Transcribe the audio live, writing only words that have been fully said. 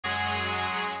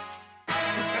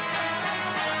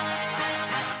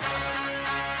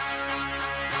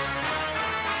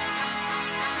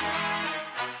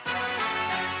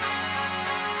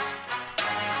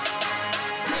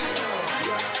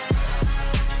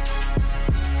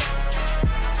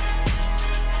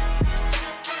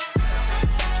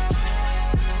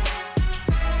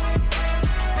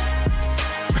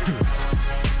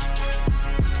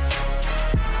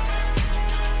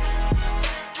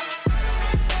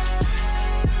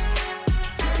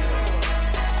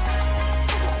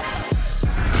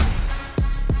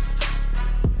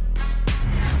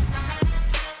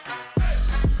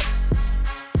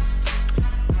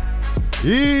Yo!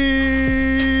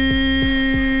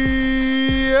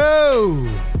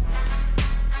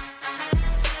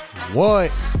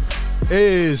 What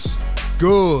is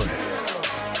good?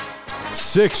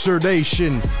 Sixer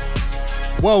Nation,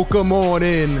 welcome on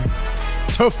in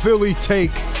to Philly Take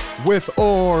with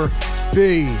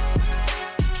RB.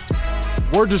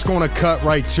 We're just going to cut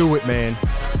right to it, man.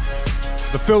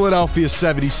 The Philadelphia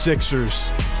 76ers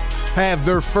have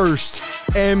their first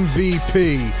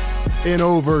MVP in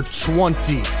over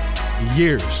 20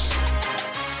 years.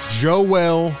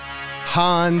 Joel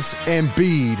Hans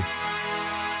Embiid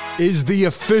is the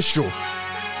official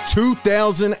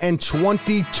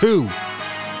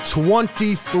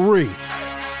 2022-23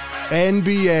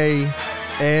 NBA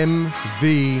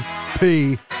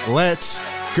MVP. Let's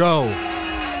go.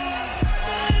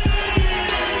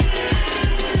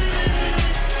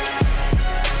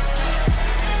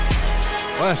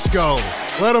 Let's go.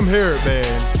 Let them hear it,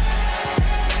 man.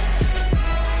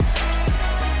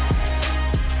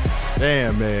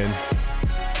 Damn, man.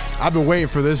 I've been waiting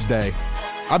for this day.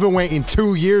 I've been waiting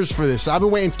 2 years for this. I've been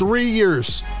waiting 3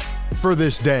 years for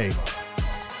this day.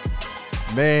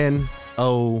 Man,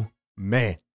 oh,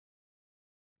 man.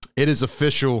 It is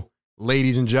official,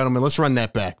 ladies and gentlemen. Let's run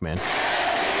that back, man.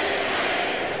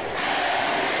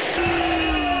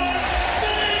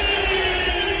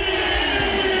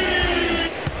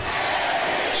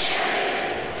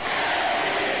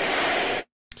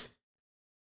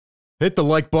 Hit the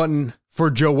like button for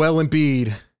Joel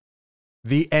Embiid,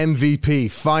 the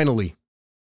MVP. Finally.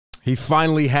 He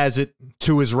finally has it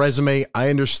to his resume.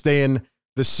 I understand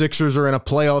the Sixers are in a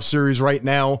playoff series right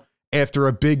now after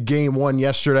a big game won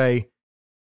yesterday,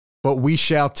 but we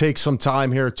shall take some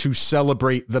time here to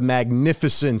celebrate the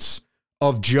magnificence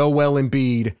of Joel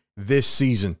Embiid this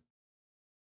season.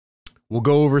 We'll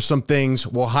go over some things.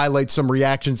 We'll highlight some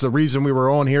reactions. The reason we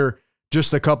were on here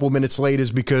just a couple minutes late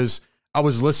is because I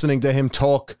was listening to him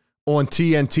talk on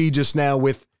TNT just now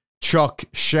with Chuck,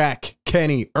 Shaq,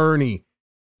 Kenny, Ernie,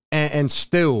 and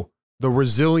still the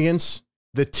resilience,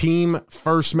 the team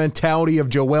first mentality of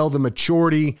Joel, the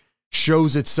maturity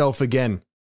shows itself again.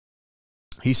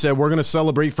 He said, we're going to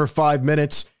celebrate for 5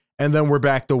 minutes and then we're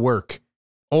back to work.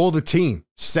 All the team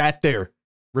sat there,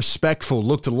 respectful,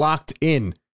 looked locked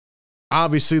in.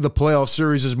 Obviously the playoff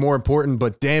series is more important,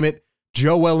 but damn it,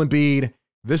 Joel Embiid,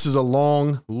 this is a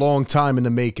long, long time in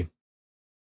the making.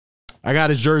 I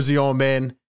got his jersey on,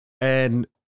 man. And,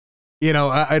 you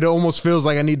know, it almost feels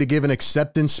like I need to give an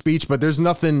acceptance speech, but there's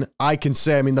nothing I can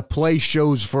say. I mean, the play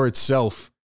shows for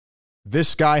itself.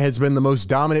 This guy has been the most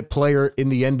dominant player in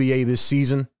the NBA this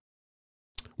season.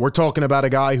 We're talking about a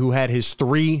guy who had his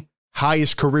 3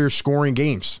 highest career scoring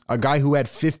games. A guy who had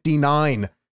 59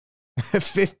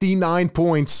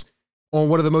 points on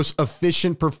one of the most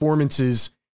efficient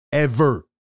performances ever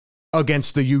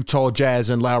against the Utah Jazz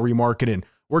and Lauri Markkanen.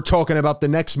 We're talking about the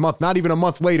next month, not even a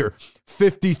month later,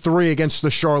 53 against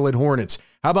the Charlotte Hornets.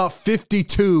 How about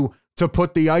 52 to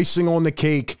put the icing on the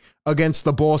cake against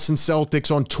the Boston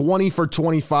Celtics on 20 for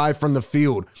 25 from the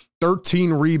field,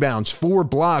 13 rebounds, 4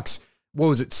 blocks, what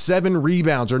was it, 7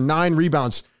 rebounds or 9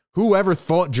 rebounds. Whoever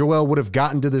thought Joel would have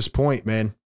gotten to this point,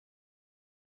 man?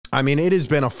 I mean, it has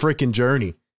been a freaking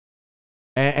journey.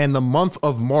 And the month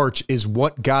of March is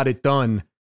what got it done.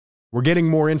 We're getting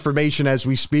more information as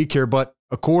we speak here, but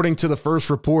according to the first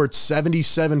report,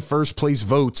 77 first place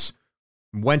votes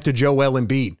went to Joel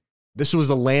Embiid. This was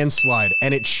a landslide,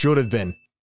 and it should have been.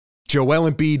 Joel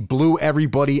Embiid blew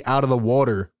everybody out of the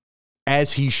water,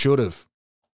 as he should have.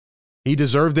 He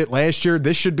deserved it last year.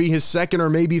 This should be his second or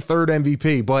maybe third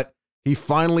MVP, but he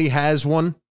finally has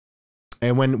one.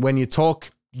 And when you talk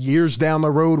years down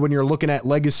the road, when you're looking at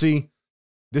legacy,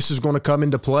 this is going to come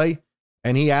into play,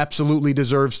 and he absolutely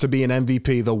deserves to be an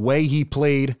MVP. The way he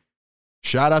played,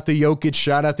 shout out to Jokic,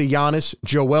 shout out to Giannis.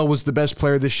 Joel was the best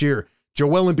player this year.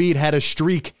 Joel Embiid had a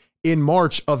streak in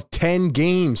March of 10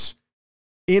 games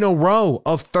in a row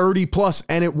of 30 plus,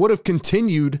 and it would have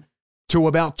continued to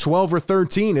about 12 or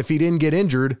 13 if he didn't get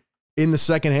injured in the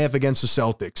second half against the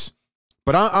Celtics.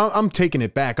 But I'm taking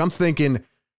it back. I'm thinking,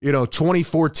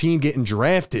 2014 getting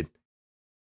drafted.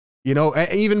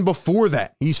 Even before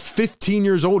that, he's 15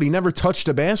 years old. He never touched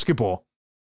a basketball.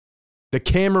 The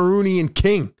Cameroonian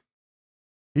king.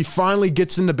 He finally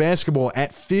gets into basketball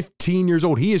at 15 years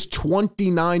old. He is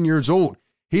 29 years old.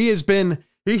 He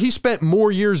spent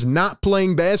more years not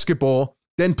playing basketball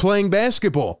than playing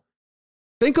basketball.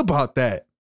 Think about that.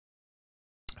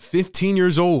 15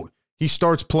 years old, he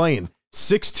starts playing.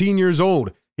 16 years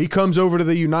old, he comes over to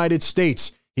the United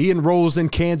States. He enrolls in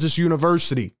Kansas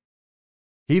University.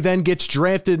 He then gets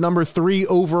drafted number 3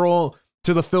 overall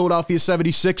to the Philadelphia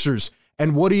 76ers.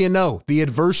 And what do you know? The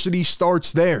adversity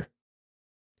starts there.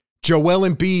 Joel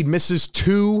Embiid misses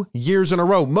 2 years in a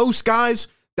row. Most guys,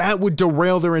 that would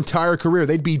derail their entire career.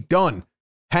 They'd be done.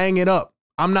 Hang it up.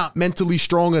 I'm not mentally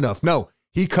strong enough. No,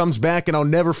 he comes back, and I'll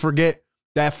never forget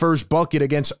that first bucket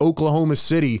against Oklahoma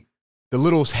City. The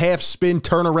little half spin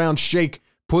turnaround shake,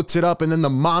 puts it up, and then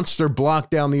the monster block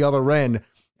down the other end,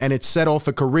 and it set off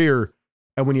a career.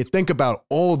 And when you think about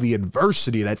all the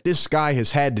adversity that this guy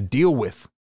has had to deal with,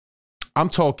 I'm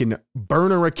talking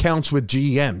burner accounts with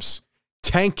GMs,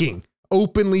 tanking,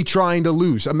 openly trying to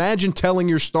lose. Imagine telling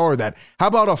your star that. How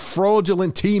about a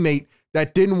fraudulent teammate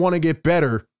that didn't want to get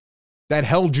better, that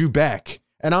held you back?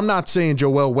 And I'm not saying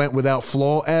Joel went without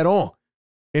flaw at all.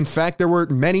 In fact, there were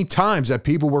many times that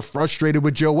people were frustrated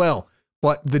with Joel,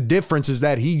 but the difference is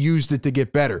that he used it to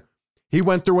get better. He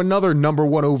went through another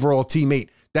 #1 overall teammate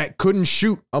that couldn't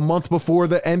shoot a month before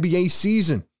the NBA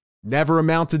season. Never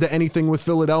amounted to anything with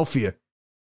Philadelphia.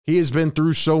 He has been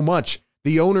through so much.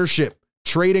 The ownership,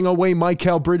 trading away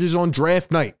Mikal Bridges on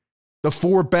draft night, the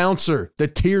 4 bouncer, the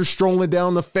tears strolling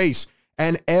down the face,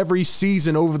 and every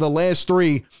season over the last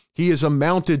 3, he has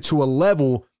amounted to a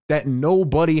level that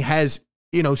nobody has,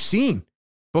 seen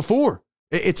before.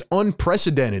 It's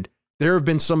unprecedented. There have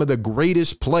been some of the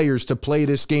greatest players to play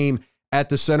this game at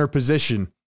the center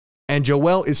position, and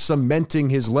Joel is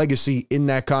cementing his legacy in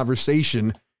that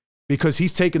conversation because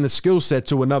he's taken the skill set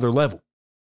to another level.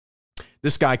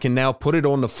 This guy can now put it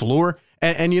on the floor,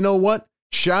 and you know what?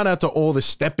 Shout out to all the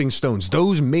stepping stones.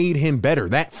 Those made him better.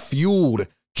 That fueled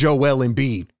Joel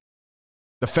Embiid.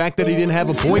 The fact that he didn't have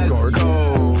a point guard.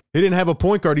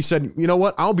 He said, you know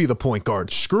what? I'll be the point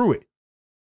guard. Screw it.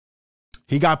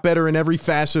 He got better in every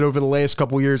facet over the last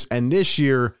couple years, and this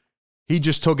year, he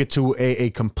just took it to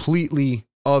a completely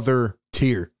other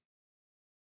tier.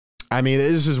 I mean,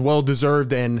 this is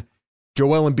well-deserved, and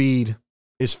Joel Embiid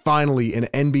is finally an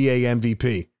NBA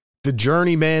MVP. The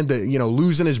journey, man,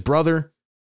 losing his brother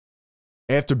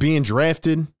after being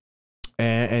drafted,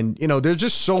 and there's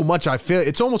just so much I feel.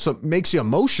 It's almost makes you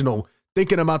emotional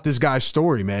thinking about this guy's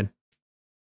story, man.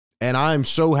 And I'm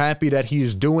so happy that he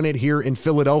is doing it here in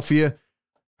Philadelphia.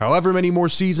 However many more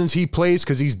seasons he plays,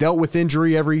 because he's dealt with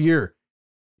injury every year.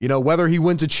 Whether he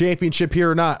wins a championship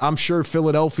here or not, I'm sure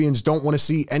Philadelphians don't want to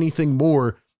see anything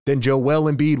more than Joel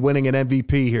Embiid winning an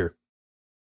MVP here.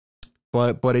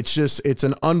 But it's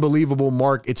an unbelievable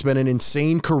mark. It's been an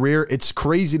insane career. It's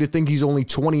crazy to think he's only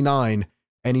 29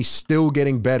 and he's still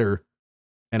getting better.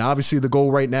 And obviously the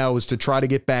goal right now is to try to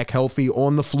get back healthy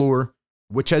on the floor,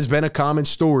 which has been a common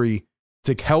story,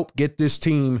 to help get this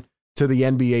team to the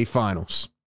NBA Finals.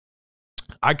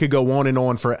 I could go on and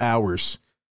on for hours,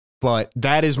 but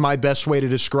that is my best way to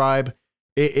describe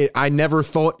it. I never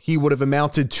thought he would have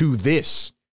amounted to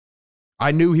this.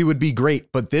 I knew he would be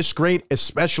great, but this great,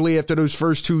 especially after those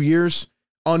first 2 years,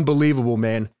 unbelievable,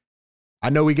 man. I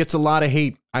know he gets a lot of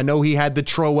hate. I know he had the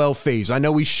Troel phase. I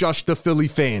know he shushed the Philly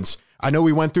fans. I know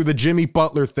he went through the Jimmy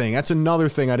Butler thing. That's another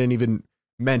thing I didn't even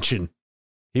mention.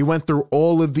 He went through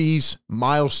all of these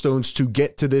milestones to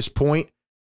get to this point.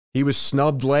 He was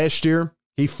snubbed last year.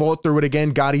 He fought through it again,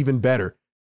 got even better.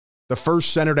 The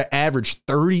first center to average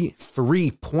 33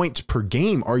 points per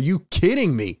game. Are you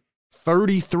kidding me?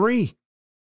 33.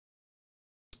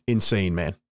 Insane,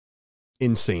 man.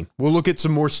 Insane. We'll look at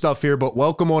some more stuff here, but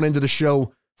welcome on into the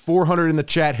show. 400 in the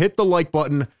chat. Hit the like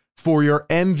button for your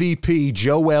MVP,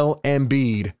 Joel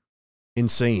Embiid.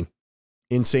 Insane.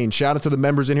 Insane. Shout out to the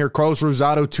members in here. Carlos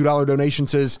Rosado, $2 donation,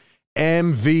 says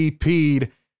MVP'd.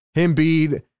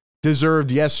 Embiid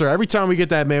deserved. Yes, sir. Every time we get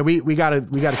that, man, we gotta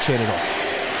chant it off.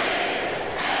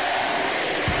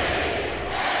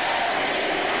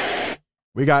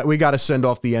 We got to send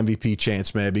off the MVP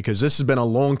chants, man, because this has been a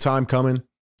long time coming.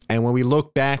 And when we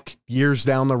look back years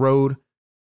down the road,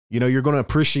 you're going to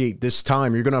appreciate this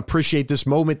time. You're going to appreciate this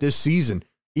moment, this season,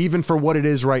 even for what it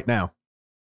is right now.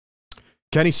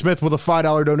 Kenny Smith with a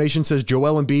 $5 donation says,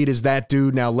 Joel Embiid is that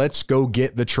dude. Now let's go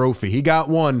get the trophy. He got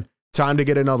one. Time to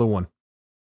get another one.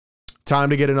 Time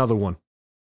to get another one.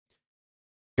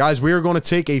 Guys, we are going to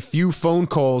take a few phone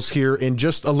calls here in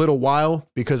just a little while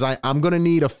because I'm going to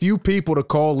need a few people to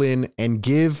call in and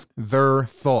give their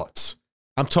thoughts.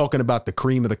 I'm talking about the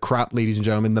cream of the crop, ladies and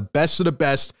gentlemen, the best of the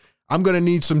best. I'm going to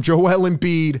need some Joel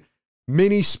Embiid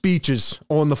mini speeches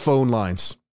on the phone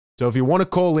lines. So if you want to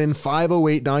call in,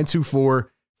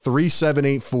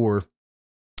 508-924-3784.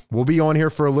 We'll be on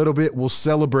here for a little bit. We'll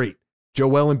celebrate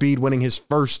Joel Embiid winning his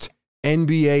first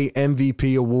NBA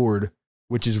MVP award,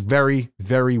 which is very,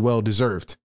 very well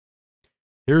deserved.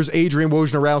 Here's Adrian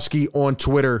Wojnarowski on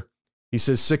Twitter. He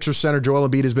says Sixers center Joel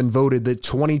Embiid has been voted the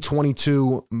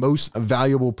 2022 most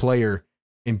valuable player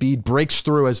Embiid breaks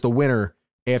through as the winner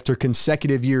after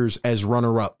consecutive years as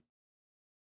runner-up.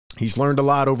 He's learned a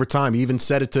lot over time. He even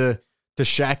said it to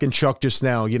Shaq and Chuck just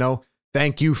now, you know,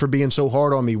 thank you for being so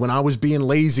hard on me when I was being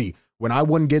lazy, when I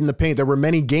wouldn't get in the paint. There were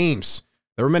many games.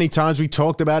 There were many times we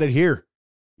talked about it here,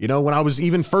 you know, when I was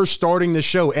even first starting the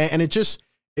show. And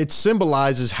it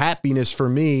symbolizes happiness for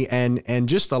me and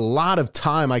just a lot of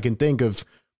time I can think of,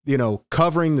 you know,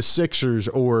 covering the Sixers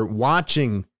or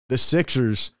watching the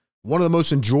Sixers. One of the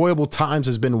most enjoyable times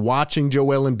has been watching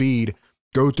Joel Embiid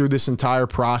go through this entire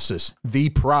process. The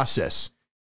process.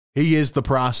 He is the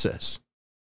process.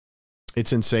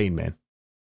 It's insane, man.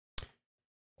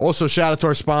 Also, shout out to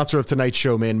our sponsor of tonight's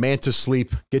show, man, Manta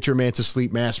Sleep. Get your Manta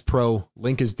Sleep Mask Pro.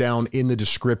 Link is down in the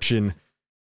description.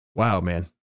 Wow, man.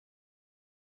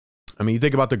 I mean, you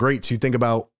think about the greats. You think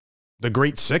about the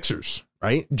great Sixers,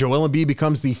 right? Joel Embiid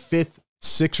becomes the 5th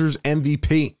Sixers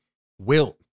MVP.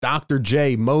 Wilt, Dr.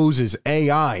 J, Moses,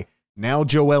 AI, now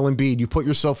Joel Embiid. You put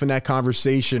yourself in that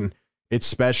conversation. It's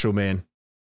special, man.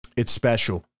 It's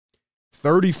special.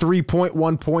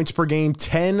 33.1 points per game,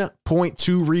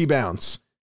 10.2 rebounds,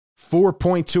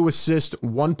 4.2 assists,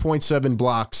 1.7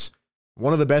 blocks.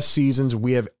 One of the best seasons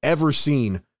we have ever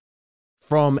seen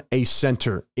from a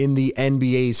center in the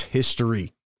NBA's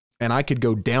history. And I could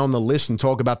go down the list and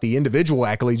talk about the individual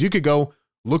accolades. You could go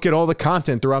look at all the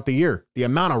content throughout the year, the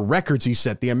amount of records he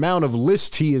set, the amount of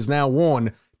lists he is now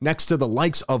on next to the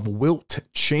likes of Wilt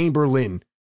Chamberlain.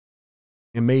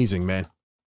 Amazing, man.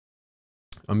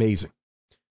 Amazing.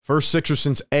 First Sixer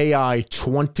since AI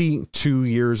 22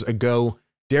 years ago.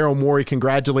 Daryl Morey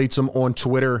congratulates him on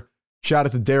Twitter. Shout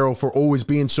out to Daryl for always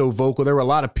being so vocal. There were a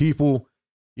lot of people,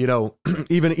 you know,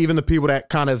 even the people that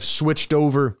kind of switched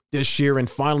over this year and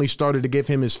finally started to give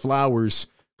him his flowers,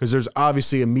 because there's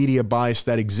obviously a media bias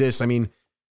that exists. I mean,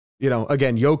 you know,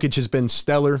 again, Jokic has been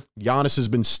stellar. Giannis has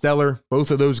been stellar.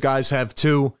 Both of those guys have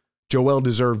 2. Joel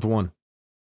deserved 1.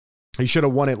 He should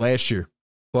have won it last year,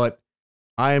 but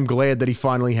I am glad that he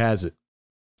finally has it.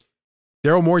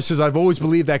 Daryl Morey says, I've always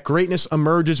believed that greatness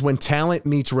emerges when talent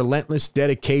meets relentless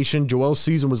dedication. Joel's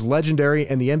season was legendary,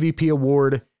 and the MVP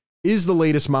award is the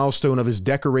latest milestone of his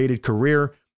decorated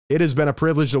career. It has been a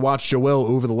privilege to watch Joel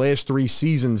over the last 3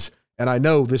 seasons, and I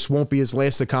know this won't be his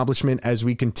last accomplishment as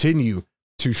we continue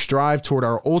to strive toward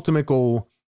our ultimate goal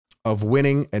of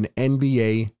winning an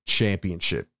NBA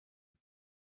championship.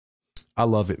 I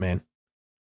love it, man.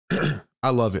 I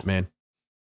love it, man.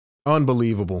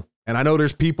 Unbelievable. And I know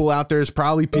there's people out there, there's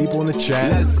probably people in the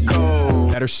chat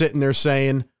that are sitting there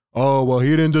saying, oh, well,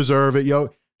 he didn't deserve it. Yo,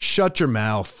 shut your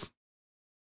mouth.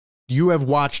 You have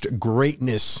watched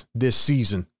greatness this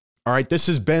season. All right. This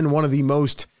has been one of the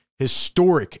most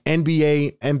historic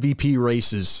NBA MVP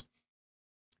races.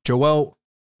 Joel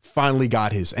finally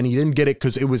got his, and he didn't get it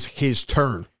because it was his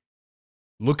turn.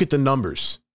 Look at the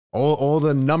numbers. All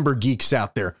the number geeks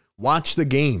out there. Watch the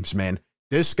games, man.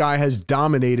 This guy has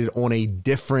dominated on a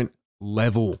different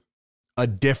level. A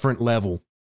different level.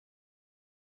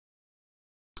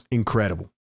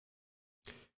 Incredible.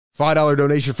 $5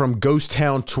 donation from Ghost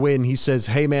Town Twin. He says,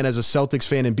 hey, man, as a Celtics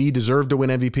fan, Embiid deserved to win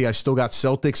MVP. I still got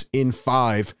Celtics in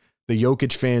 5. The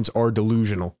Jokic fans are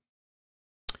delusional.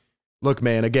 Look,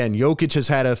 man, again, Jokic has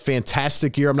had a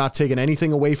fantastic year. I'm not taking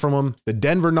anything away from him. The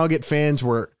Denver Nugget fans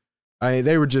were,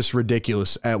 they were just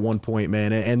ridiculous at one point,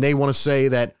 man. And they want to say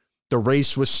that the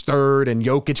race was stirred and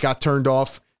Jokic got turned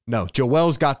off. No,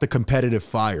 Joel's got the competitive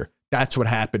fire. That's what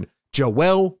happened.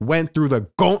 Joel went through the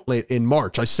gauntlet in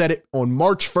March. I said it on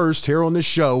March 1st here on this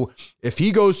show. If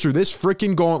he goes through this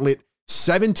freaking gauntlet,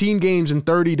 17 games in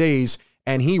 30 days,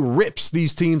 and he rips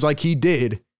these teams like he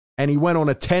did, and he went on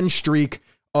a 10 streak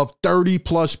of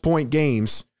 30-plus point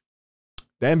games,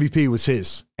 the MVP was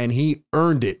his, and he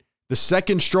earned it. The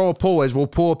second straw poll, as we'll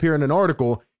pull up here in an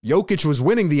article, Jokic was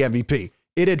winning the MVP.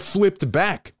 It had flipped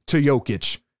back to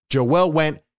Jokic. Joel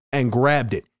went and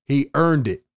grabbed it. He earned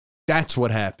it. That's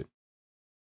what happened.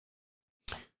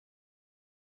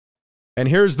 And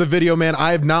here's the video, man.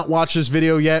 I have not watched this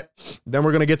video yet. Then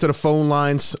we're going to get to the phone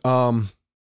lines.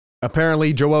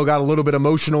 Apparently, Joel got a little bit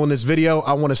emotional in this video.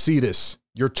 I want to see this.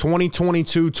 Your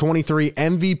 2022-23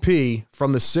 MVP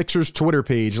from the Sixers Twitter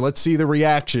page. Let's see the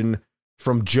reaction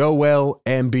from Joel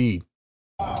Embiid.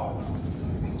 Wow.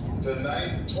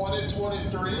 Tonight,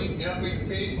 2023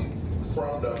 MVP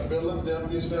from the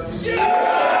Philadelphia 76ers.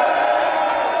 Yeah!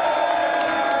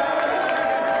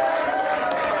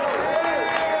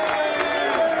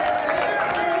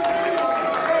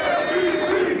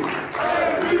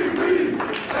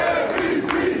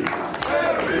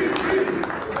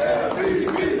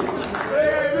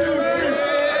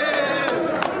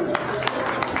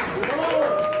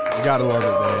 You gotta love it,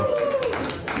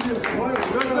 man.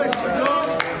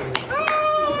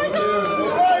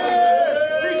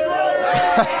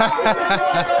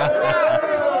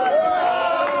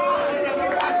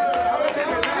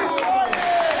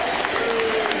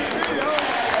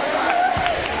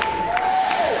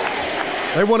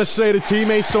 They want to say the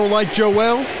teammates don't like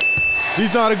Joel.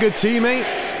 He's not a good teammate.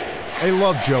 They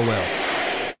love Joel.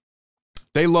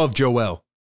 They love Joel.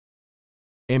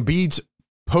 Embiid's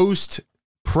post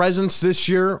presence this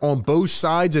year on both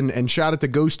sides, and shout out to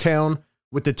Ghost Town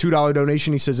with the $2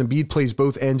 donation. He says Embiid plays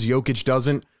both ends. Jokic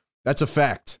doesn't. That's a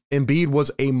fact. Embiid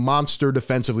was a monster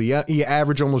defensively. He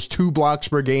averaged almost 2 blocks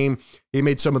per game. He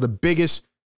made some of the biggest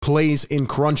plays in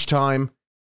crunch time.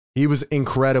 He was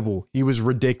incredible. He was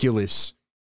ridiculous.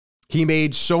 He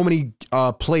made so many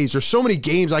plays. There's so many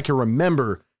games I can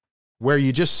remember where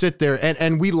you just sit there,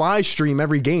 and we live stream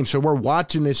every game, so we're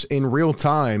watching this in real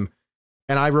time,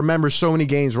 and I remember so many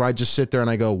games where I just sit there and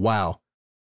I go, wow,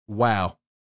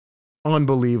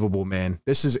 unbelievable, man.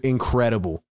 This is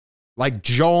incredible. Like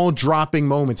jaw-dropping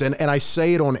moments, and I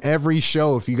say it on every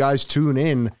show. If you guys tune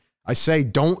in, I say,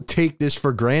 don't take this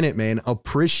for granted, man.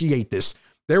 Appreciate this.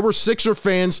 There were Sixer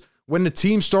fans when the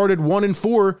team started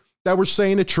 1-4 that were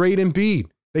saying to trade Embiid.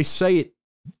 They say it,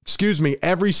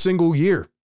 every single year.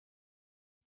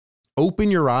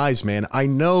 Open your eyes, man. I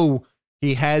know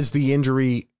he has the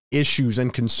injury issues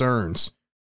and concerns,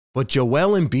 but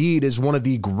Joel Embiid is one of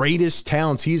the greatest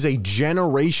talents. He's a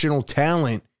generational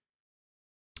talent,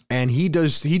 and he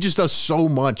just does so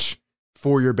much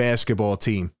for your basketball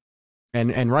team.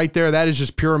 And right there, that is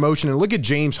just pure emotion. And look at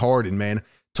James Harden, man.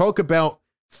 Talk about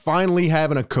finally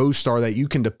having a co-star that you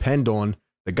can depend on.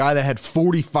 The guy that had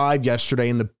 45 yesterday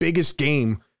in the biggest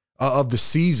game of the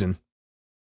season.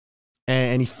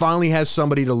 And he finally has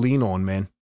somebody to lean on, man.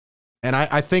 And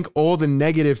I think all the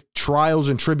negative trials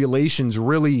and tribulations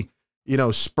really,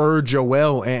 spurred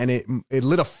Joel, and it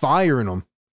lit a fire in him.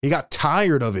 He got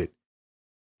tired of it.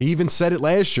 He even said it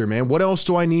last year, man. What else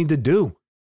do I need to do?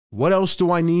 What else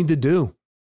do I need to do?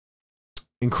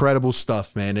 Incredible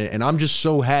stuff, man. And I'm just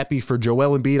so happy for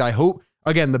Joel Embiid. I hope,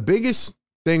 again, the biggest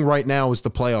thing right now is the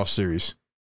playoff series.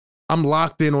 I'm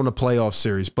locked in on the playoff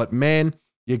series, but man,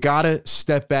 you got to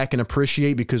step back and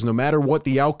appreciate, because no matter what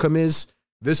the outcome is,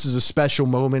 this is a special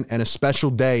moment and a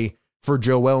special day for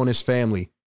Joel and his family.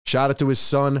 Shout out to his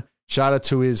son. Shout out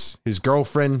to his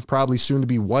girlfriend, probably soon to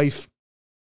be wife.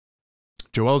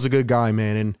 Joel's a good guy,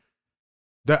 man. And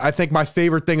I think my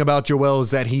favorite thing about Joel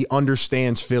is that he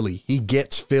understands Philly. He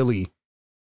gets Philly.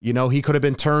 He could have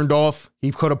been turned off.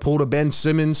 He could have pulled a Ben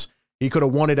Simmons. He could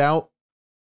have won it out.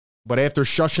 But after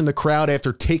shushing the crowd,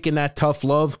 after taking that tough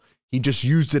love, he just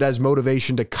used it as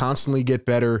motivation to constantly get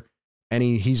better. And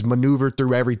he's maneuvered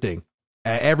through everything.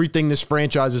 Everything this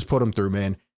franchise has put him through,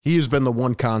 man. He has been the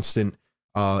one constant.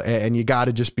 And you got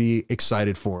to just be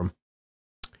excited for him.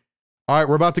 All right,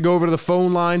 we're about to go over to the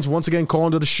phone lines. Once again, call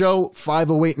into the show,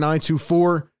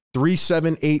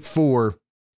 508-924-3784.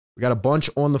 We got a bunch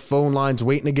on the phone lines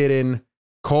waiting to get in.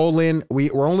 Call in.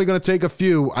 We're only going to take a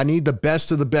few. I need the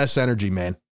best of the best energy,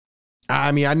 man.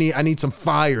 I need some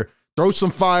fire. Throw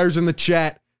some fires in the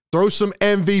chat. Throw some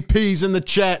MVPs in the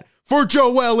chat for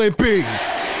Joel Embiid.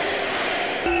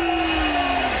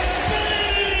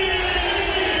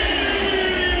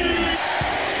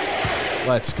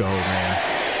 Let's go, man.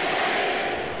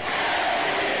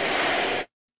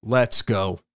 Let's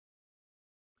go.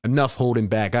 Enough holding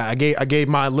back. I gave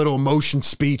my little emotion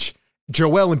speech.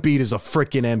 Joel Embiid is a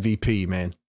freaking MVP,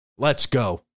 man. Let's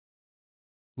go.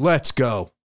 Let's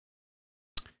go.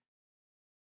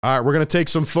 All right, we're going to take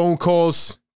some phone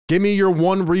calls. Give me your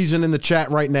one reason in the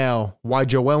chat right now why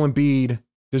Joel Embiid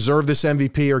deserved this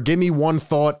MVP, or give me one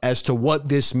thought as to what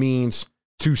this means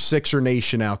to Sixer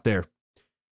Nation out there.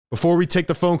 Before we take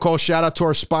the phone call, shout out to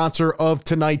our sponsor of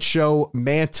tonight's show,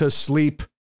 Manta Sleep.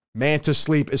 Manta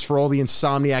Sleep is for all the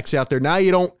insomniacs out there. Now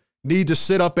you don't need to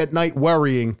sit up at night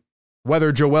worrying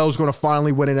whether Joel's going to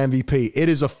finally win an MVP. It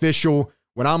is official.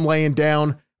 When I'm laying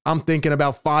down, I'm thinking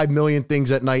about 5 million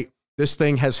things at night. This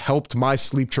thing has helped my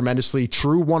sleep tremendously.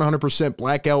 True 100%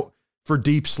 blackout for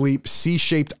deep sleep.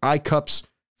 C-shaped eye cups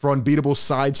for unbeatable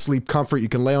side sleep comfort. You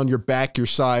can lay on your back, your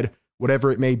side,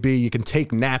 whatever it may be. You can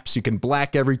take naps. You can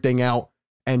black everything out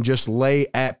and just lay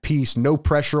at peace. No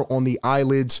pressure on the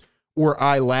eyelids or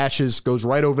eyelashes. Goes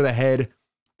right over the head.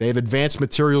 They have advanced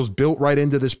materials built right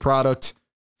into this product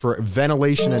for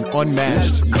ventilation and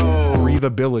unmatched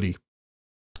breathability.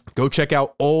 Go check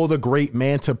out all the great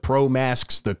Manta Pro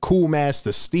masks, the cool mask,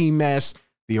 the steam mask,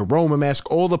 the aroma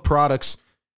mask, all the products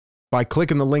by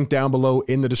clicking the link down below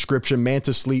in the description,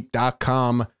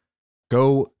 mantasleep.com.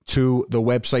 Go to the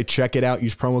website, check it out.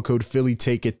 Use promo code Philly.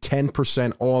 Take it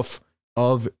 10% off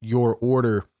of your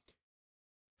order.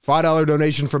 $5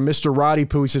 donation from Mr. Roddy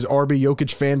Poo. He says, RB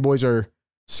Jokic fanboys are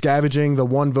scavenging the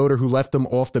one voter who left them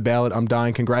off the ballot. I'm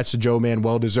dying. Congrats to Joe, man.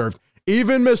 Well deserved.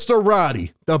 Even Mr.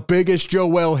 Roddy, the biggest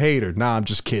Joel hater. Nah, I'm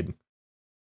just kidding.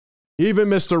 Even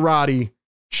Mr. Roddy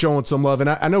showing some love. And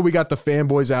I know we got the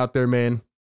fanboys out there, man.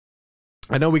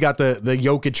 I know we got the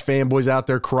Jokic fanboys out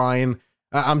there crying.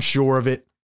 I'm sure of it.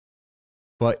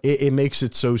 But it makes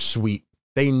it so sweet.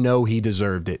 They know he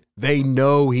deserved it. They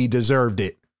know he deserved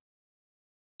it.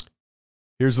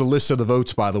 Here's the list of the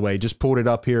votes, by the way. Just pulled it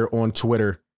up here on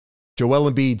Twitter.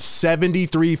 Joel Embiid,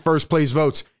 73 first place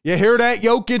votes. You hear that,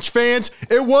 Jokic fans?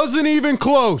 It wasn't even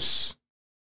close.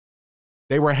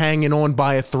 They were hanging on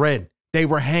by a thread. They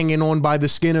were hanging on by the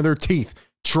skin of their teeth.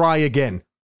 Try again.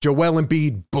 Joel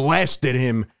Embiid blasted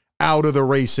him out of the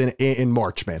race in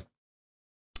March, man.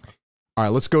 All right,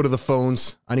 let's go to the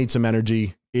phones. I need some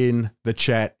energy in the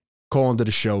chat. Call into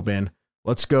the show, man.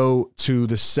 Let's go to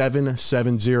the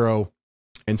 770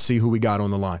 and see who we got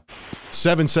on the line.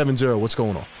 770, what's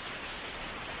going on?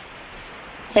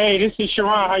 Hey, this is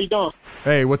Sharon. How you doing?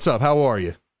 Hey, what's up? How are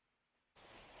you?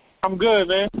 I'm good,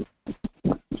 man.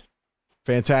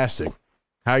 Fantastic.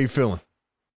 How you feeling?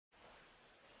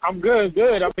 I'm good.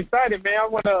 I'm excited, man. I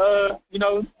want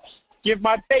to, give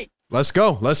my take. Let's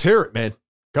go. Let's hear it, man.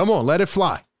 Come on, let it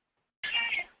fly.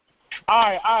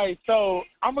 All right. So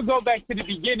I'm going to go back to the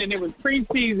beginning. It was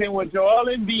preseason with Joel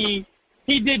Embiid.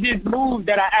 He did this move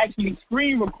that I actually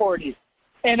screen recorded.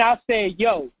 And I said,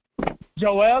 yo,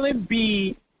 Joel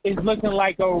Embiid is looking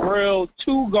like a real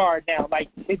two-guard now. Like,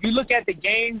 if you look at the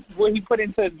games, what he put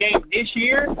into his game this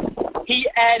year, he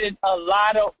added a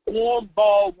lot of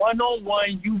on-ball,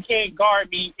 one-on-one, you can't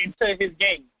guard me into his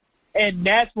game. And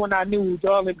that's when I knew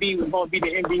Joel Embiid was going to be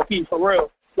the MVP for real.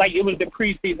 Like, it was the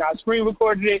preseason. I screen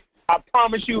recorded it. I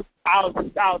promise you,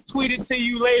 I'll tweet it to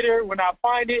you later when I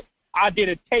find it. I did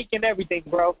a take and everything,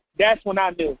 bro. That's when I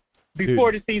knew,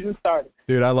 before the season started.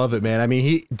 Dude, I love it, man. I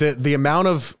mean, the amount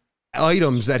of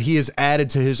items that he has added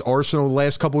to his arsenal the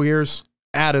last couple of years,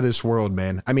 out of this world,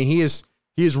 man. I mean, he has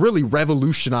really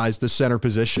revolutionized the center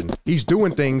position. He's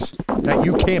doing things that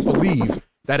you can't believe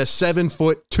that a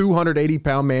 7-foot,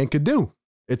 280-pound man could do.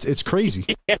 It's crazy.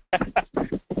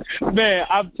 Man,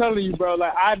 I'm telling you, bro,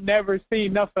 like, I've never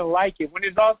seen nothing like it. When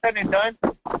it's all said and done,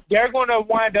 they're going to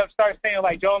wind up start saying,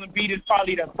 like, Joel Embiid is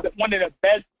probably one of the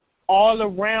best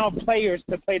all-around players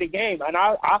to play the game. And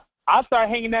I start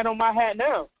hanging that on my hat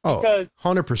now. Oh, because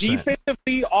 100%.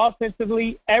 Defensively,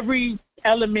 offensively, every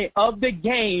element of the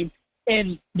game,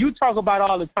 and you talk about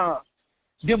all the time,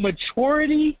 the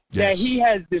maturity that he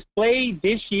has displayed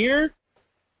this year,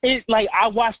 it's like I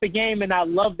watched the game and I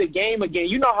love the game again.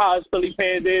 You know how us Philly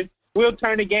fans is. We'll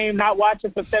turn the game, not watch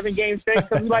it for 7 games straight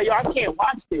because we're like, yo, I can't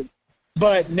watch this.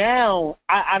 But now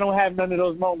I don't have none of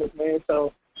those moments, man.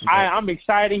 So I'm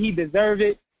excited. He deserved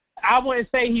it. I wouldn't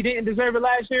say he didn't deserve it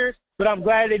last year, but I'm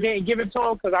glad they didn't give it to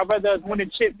him because I'd rather us win the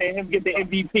chip than him get the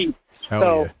MVP.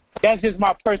 That's just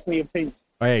my personal opinion.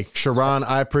 Hey, Sharon,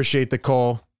 I appreciate the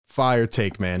call. Fire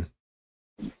take, man.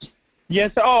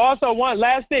 Yes. Oh, also one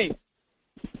last thing.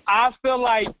 I feel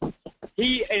like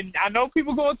and I know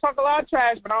people going to talk a lot of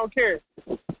trash, but I don't care.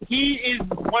 He is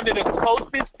one of the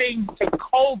closest things to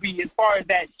Kobe as far as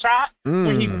that shot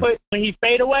when he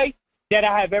fade away that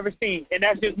I have ever seen. And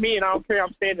that's just me, and I don't care.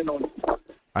 I'm standing on it.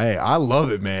 Hey, I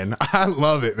love it, man. I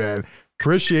love it, man.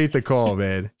 Appreciate the call,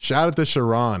 man. Shout out to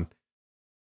Sharon.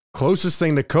 Closest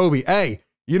thing to Kobe. Hey,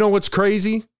 you know what's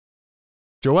crazy?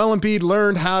 Joel Embiid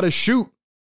learned how to shoot.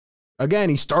 Again,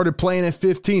 he started playing at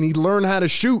 15. He learned how to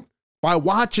shoot by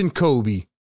watching Kobe,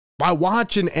 by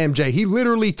watching MJ. He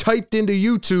literally typed into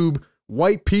YouTube,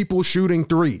 white people shooting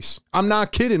threes. I'm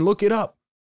not kidding. Look it up.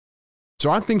 So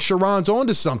I think Sharon's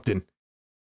onto something.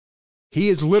 He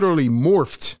is literally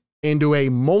morphed into a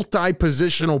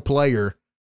multi-positional player.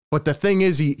 But the thing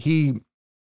is, he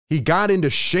got into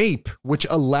shape, which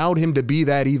allowed him to be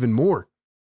that even more.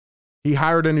 He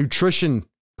hired a nutrition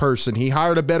person. He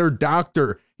hired a better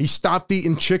doctor. He stopped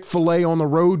eating Chick-fil-A on the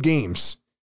road games.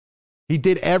 He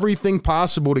did everything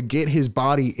possible to get his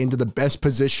body into the best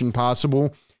position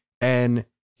possible, and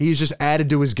he's just added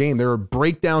to his game. There are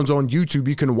breakdowns on YouTube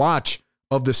you can watch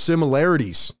of the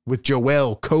similarities with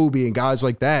Joel, Kobe, and guys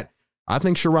like that. I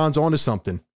think Sharon's onto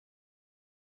something.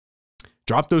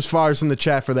 Drop those fires in the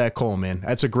chat for that call, man.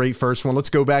 That's a great first one. Let's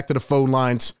go back to the phone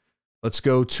lines. Let's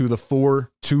go to the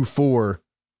 424.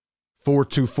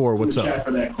 424, what's up?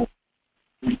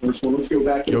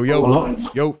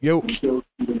 Yo.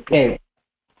 Hey,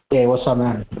 what's up,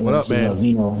 man? What up, man?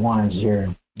 Vino Wines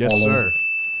here. Yes, sir.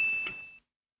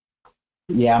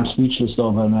 Yeah, I'm speechless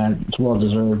though, but man, it's well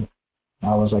deserved.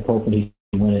 I was like hoping he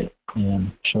could win it.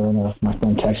 And sure enough, my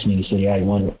friend texted me. He said, "Yeah, he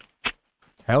won it."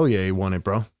 Hell yeah, he won it,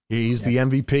 bro. He's the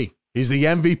MVP. He's the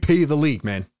MVP of the league,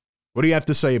 man. What do you have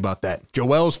to say about that?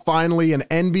 Joel's finally an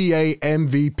NBA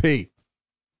MVP.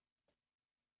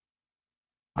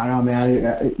 I don't know,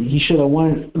 man. He should have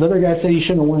won. The other guy said he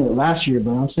shouldn't have won it last year,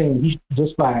 but I'm saying he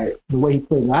just by the way he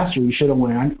played last year, he should have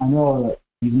won it. I know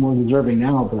he's more deserving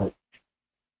now, but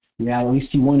yeah, at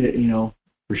least he won it.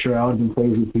 For sure. I would have been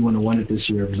crazy if he wouldn't have won it this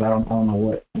year because I don't know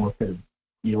what more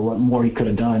what more he could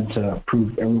have done to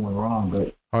prove everyone wrong.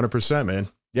 But 100%, man.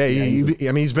 Yeah,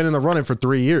 he's been in the running for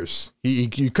 3 years.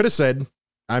 You could have said,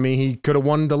 he could have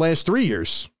won the last 3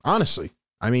 years, honestly.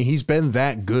 He's been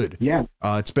that good. Yeah.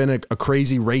 It's been a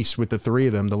crazy race with the three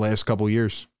of them the last couple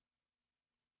years.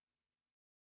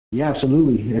 Yeah,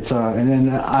 absolutely. It's and then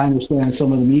I understand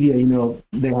some of the media,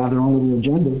 they have their own little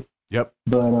agenda. Yep.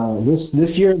 But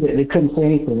this year they couldn't say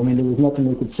anything. There was nothing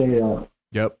they could say.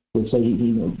 Yep. They say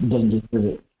he doesn't deserve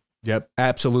it. Yep,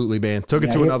 absolutely, man. Took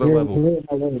it to another level.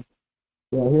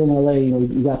 Here in LA,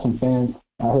 you got some fans.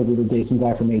 I heard the other day some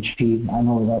guy from HP. I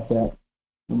know about that.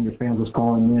 One of your fans was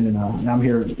calling in, and I'm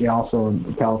here also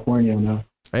in California.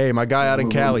 Hey, my guy out in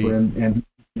Cali. And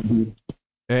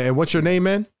what's your name,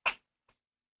 man?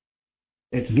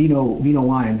 It's Vino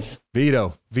Wines.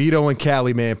 Vito in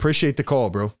Cali, man. Appreciate the call,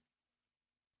 bro.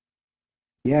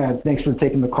 Yeah, thanks for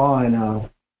taking the call, and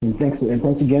thanks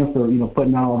again for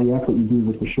putting out all the effort you do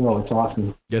with the show. It's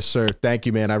awesome. Yes, sir. Thank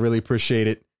you, man. I really appreciate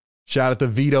it. Shout out to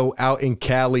Vito out in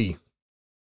Cali.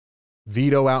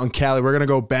 We're going to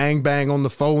go bang, bang on the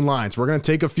phone lines. We're going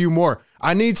to take a few more.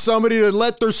 I need somebody to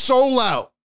let their soul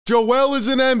out. Joel is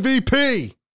an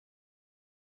MVP.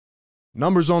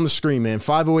 Numbers on the screen, man.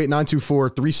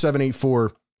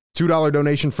 508-924-3784. $2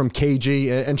 donation from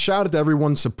KG. And shout out to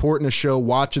everyone supporting the show,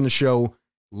 watching the show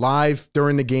live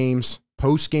during the games,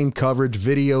 post-game coverage,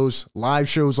 videos, live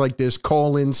shows like this,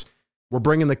 call-ins. We're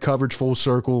bringing the coverage full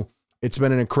circle. It's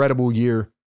been an incredible year.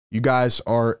 You guys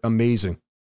are amazing.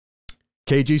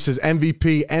 KG says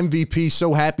MVP,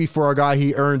 so happy for our guy.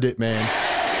 He earned it, man.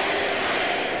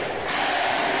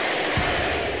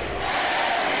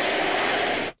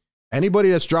 Anybody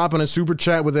that's dropping a super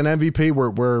chat with an MVP,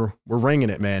 we're ringing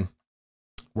it, man.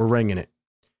 We're ringing it.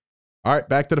 All right,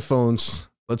 back to the phones.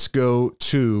 Let's go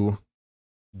to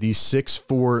the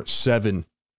 647.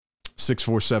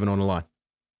 647 on the line.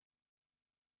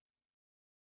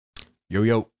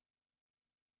 Yo.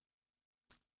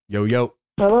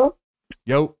 Hello?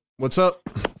 Yo, what's up?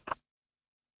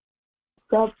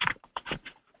 What's up?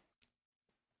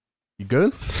 You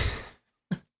good?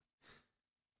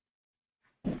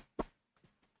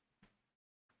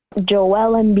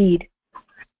 Joel EMBIID.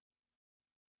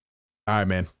 All right,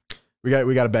 man. We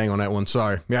got to bang on that one.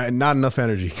 Sorry. Yeah, not enough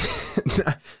energy.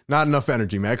 Not enough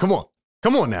energy, man. Come on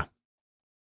now.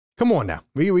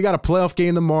 We got a playoff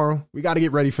game tomorrow. We got to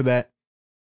get ready for that.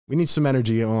 We need some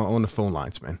energy on the phone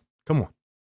lines, man. Come on.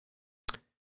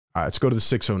 All right, let's go to the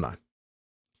 609.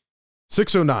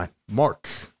 609, Mark.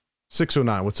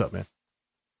 609, what's up, man?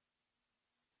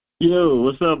 Yo,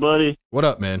 what's up, buddy? What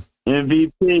up, man?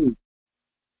 MVP.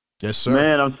 Yes, sir.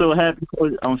 Man, I'm so happy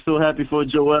for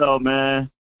Joel, man.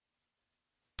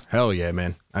 Hell yeah,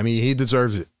 man. He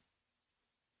deserves it.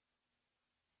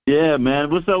 Yeah, man.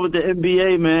 What's up with the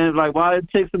NBA, man? Like, why it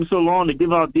takes them so long to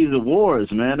give out these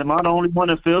awards, man? Am I the only one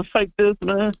that feels like this,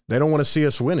 man? They don't want to see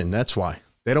us winning. That's why.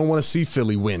 They don't want to see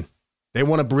Philly win. They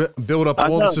want to build up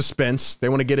all the suspense. They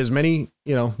want to get as many,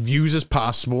 views as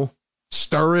possible,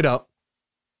 stir it up,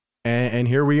 and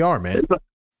here we are, man.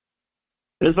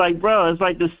 It's like, bro, it's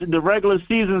like the regular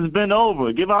season's been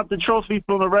over. Give out the trophy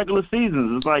from the regular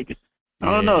seasons. It's like, I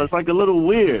don't know. It's like a little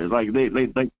weird. Like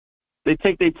they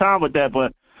take their time with that,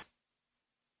 but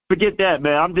forget that,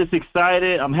 man. I'm just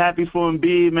excited. I'm happy for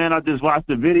EMBIID, man. I just watched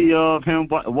the video of him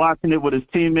watching it with his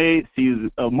teammates. He's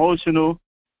emotional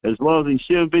as well as he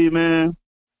should be, man.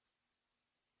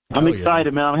 I'm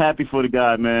excited, man. I'm happy for the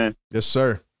guy, man. Yes,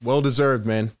 sir. Well deserved,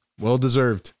 man. Well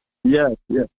deserved. Yeah.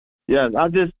 I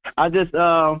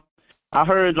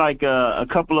heard like a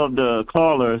couple of the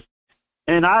callers,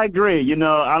 and I agree.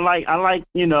 I like.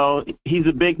 He's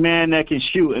a big man that can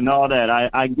shoot and all that.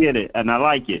 I get it, and I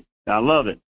like it. I love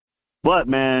it. But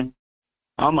man,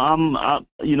 I've been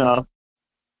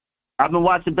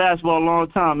watching basketball a long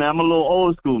time, man. I'm a little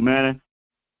old school, man.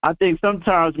 I think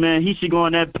sometimes, man, he should go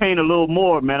in that paint a little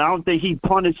more, man. I don't think he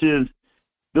punishes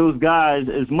those guys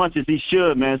as much as he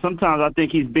should, man. Sometimes I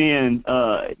think he's being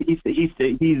he's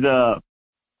how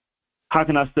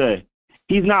can I say?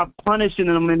 He's not punishing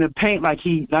them in the paint like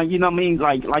he like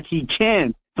he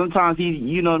can. Sometimes he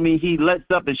he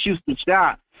lets up and shoots the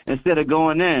shot instead of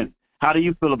going in. How do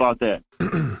you feel about that?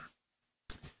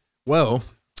 Well,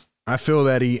 I feel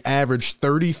that he averaged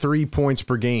 33 points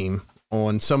per game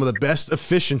on some of the best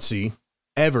efficiency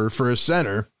ever for a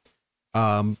center.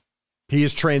 He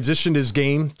has transitioned his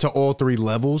game to all three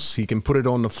levels. He can put it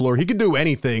on the floor. He can do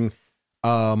anything.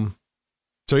 So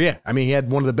yeah, I mean, he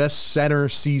had one of the best center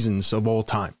seasons of all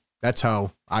time. That's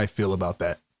how I feel about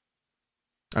that.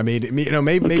 I mean,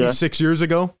 maybe 6 years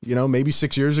ago, maybe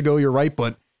 6 years ago, you're right.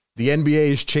 But the NBA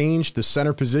has changed. The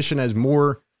center position has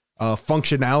more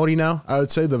functionality now. I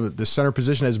would say the center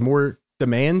position has more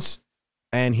demands,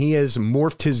 and he has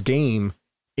morphed his game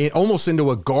almost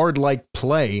into a guard-like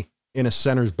play in a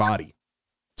center's body.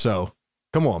 So,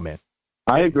 come on, man.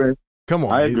 I agree. Come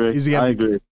on, I agree. He's the MVP. I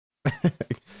agree.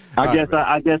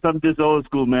 I guess I'm just old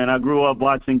school, man. I grew up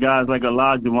watching guys like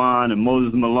Olajuwon and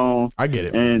Moses Malone. I get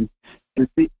it. And to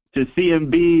see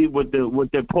Embiid with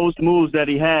the post moves that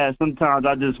he has, sometimes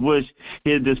I just wish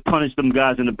he'd just punish them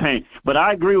guys in the paint. But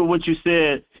I agree with what you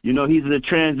said. He's the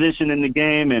transition in the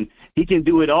game, and he can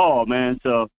do it all, man.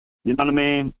 So, you know what I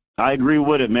mean? I agree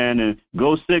with it, man. And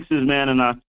go Sixers, man. And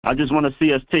I just want to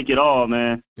see us take it all,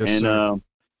 man. Yes, and sir.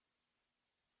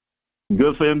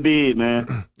 Good for Embiid,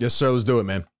 man. Yes, sir. Let's do it,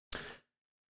 man.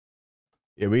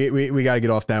 Yeah, we got to get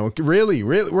off that one. Really,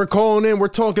 we're calling in. We're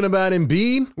talking about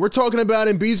Embiid. We're talking about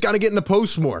Embiid's got to get in the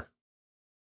post more.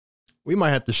 We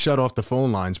might have to shut off the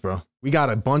phone lines, bro. We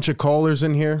got a bunch of callers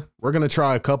in here. We're going to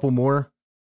try a couple more.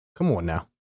 Come on now.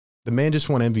 The man just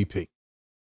won MVP.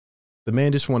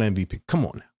 Come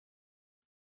on now.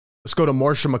 Let's go to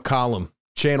Marsha McCollum,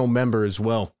 channel member as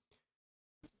well.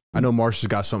 I know Marsha's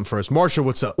got something for us. Marsha,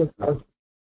 what's up?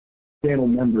 Channel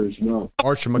member as well.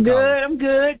 Marsha McCollum. Good, I'm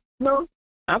good. No,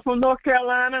 I'm from North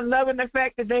Carolina, loving the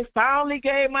fact that they finally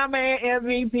gave my man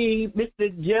MVP,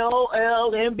 Mr.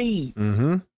 Joel Embiid.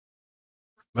 Mm-hmm.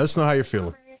 Let us know how you're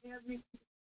feeling.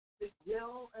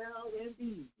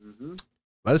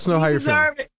 Let us know how you're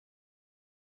feeling.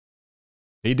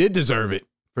 He did deserve it,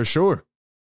 for sure.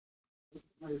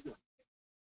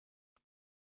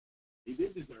 He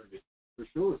did deserve it, for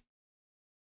sure.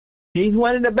 He's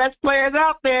one of the best players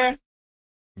out there.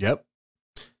 Yep.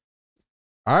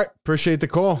 All right. Appreciate the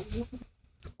call.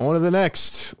 On to the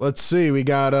next. Let's see. We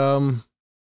got, who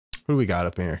do we got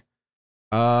up here?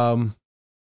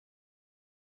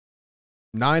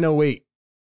 908.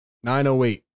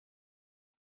 908.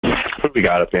 What do we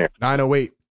got up here?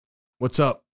 908. What's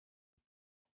up?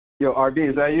 Yo, RB,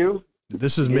 is that you?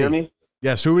 This is Can you me. hear me?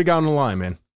 Yes. Who we got on the line,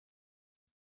 man?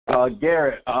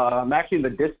 Garrett. I'm actually in the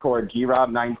Discord,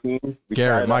 GRob19.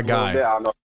 Garrett, my guy. I don't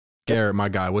know. Garrett, my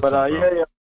guy. What's But up, bro? yeah.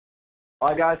 All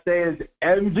I gotta say is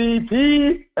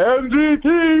MVP.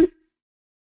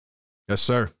 Yes,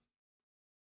 sir.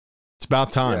 It's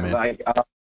about time, man. Like,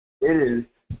 it is.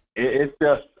 It's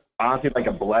just honestly like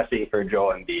a blessing for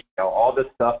Joel Embiid. All the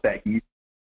stuff that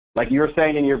like you were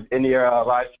saying in your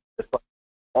live,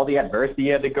 all the adversity he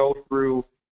had to go through,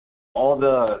 all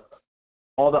the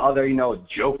other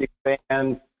joking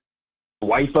fans,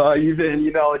 Wifa even,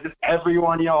 just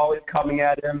everyone always coming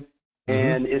at him,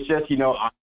 and it's just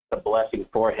a blessing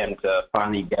for him to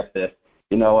finally get this.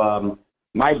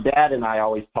 My dad and I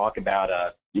always talk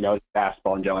about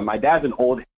basketball and Joe, and my dad's an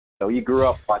old, so he grew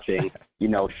up watching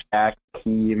Shaq,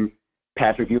 Hakeem,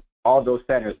 Patrick Ewing, all those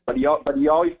centers, but he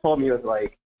always told me, he was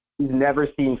like, he's never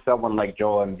seen someone like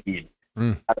Joel Embiid.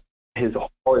 His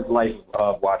whole life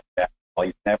of watching basketball,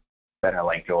 he's never seen a center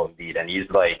like Joel Embiid, and he's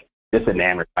like just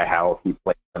enamored by how he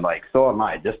plays. And like, so am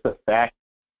I. Just the fact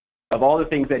of all the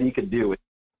things that he could do,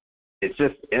 it's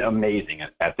just amazing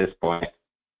at this point.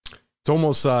 It's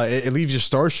almost, it leaves you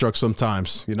starstruck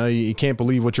sometimes. You can't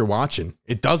believe what you're watching.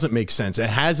 It doesn't make sense. It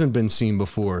hasn't been seen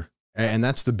before. And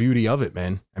that's the beauty of it,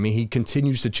 man. I mean, he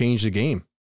continues to change the game.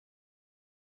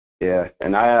 Yeah.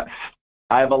 And I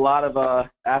have a lot of,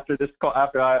 after this call,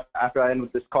 after I end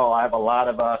with this call, I have a lot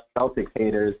of Celtics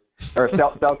haters or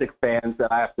Celtics fans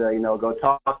that I have to, go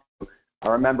talk to. I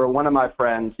remember one of my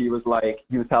friends, he was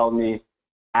telling me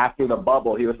after the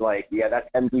bubble, he was like, yeah, that's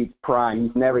Embiid's prime.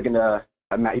 He's never going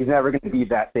to be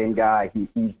that same guy.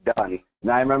 He's done.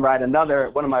 And I remember I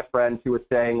had one of my friends who was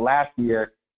saying last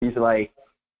year, he's like,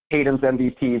 Tatum's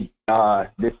MVP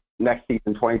this next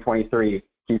season, 2023.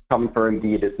 He's coming for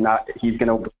Embiid. He's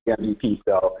going to be MVP.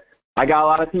 So I got a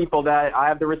lot of people that I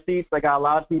have the receipts. I got a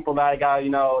lot of people that I got,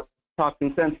 talk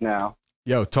some sense now.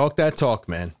 Yo, talk that talk,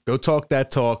 man. Go talk that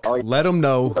talk. Oh, yeah. Let them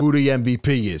know who the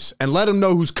MVP is, and let them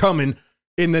know who's coming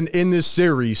in this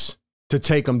series to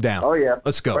take them down. Oh, yeah.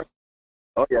 Let's go.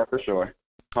 Oh, yeah, for sure.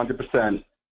 100%.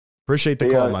 Appreciate the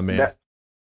call, my man.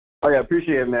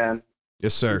 Appreciate it, man.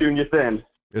 Yes, sir. You're doing your thing.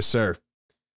 Yes, sir.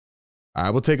 All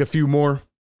right, we'll take a few more.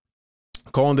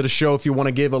 Call into the show if you want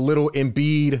to give a little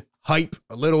Embiid hype,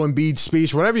 a little Embiid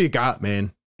speech, whatever you got,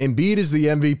 man. Embiid is the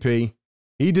MVP.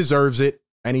 He deserves it,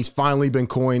 and he's finally been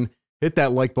coined. Hit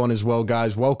that like button as well,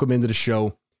 guys. Welcome into the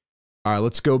show. All right,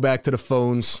 let's go back to the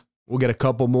phones. We'll get a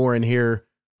couple more in here.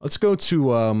 Let's go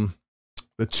to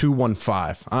the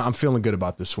 215. I'm feeling good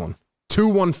about this one.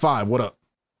 215, what up?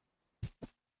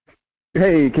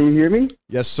 Hey, can you hear me?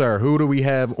 Yes, sir. Who do we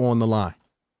have on the line?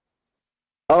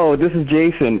 Oh, this is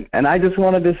Jason, and I just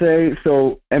wanted to say,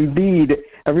 so Embiid,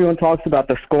 everyone talks about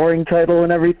the scoring title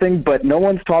and everything, but no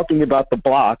one's talking about the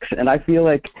blocks, and I feel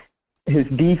like his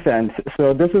defense,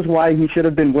 so this is why he should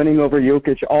have been winning over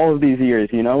Jokic all of these years,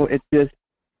 you know? It's just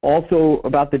also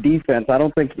about the defense. I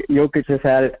don't think Jokic has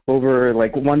had over,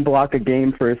 like, one block a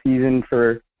game for a season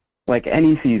for, like,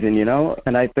 any season, you know?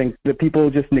 And I think that people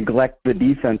just neglect the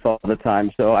defense all the time,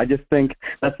 so I just think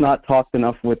that's not talked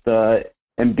enough with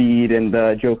Embiid and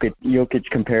the Jokic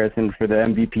comparison for the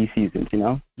MVP seasons, you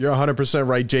know? You're 100%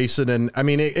 right, Jason. And I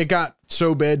mean, it got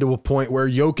so bad to a point where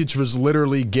Jokic was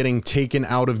literally getting taken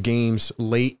out of games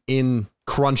late in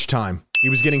crunch time. He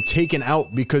was getting taken out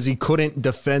because he couldn't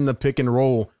defend the pick and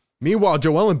roll. Meanwhile,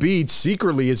 Joel Embiid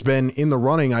secretly has been in the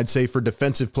running, I'd say, for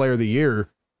Defensive Player of the Year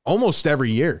almost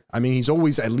every year. I mean, he's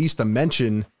always at least a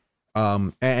mention.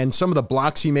 And some of the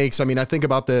blocks he makes, I mean, I think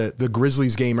about the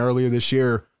Grizzlies game earlier this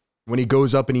year, when he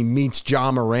goes up and he meets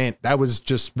Ja Morant. That was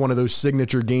just one of those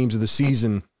signature games of the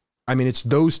season. I mean, it's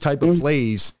those type of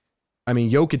plays. I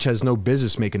mean, Jokic has no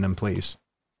business making them plays.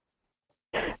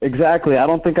 Exactly. I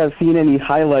don't think I've seen any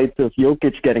highlights of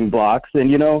Jokic getting blocks. And,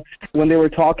 you know, when they were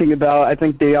talking about, I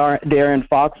think De'Aaron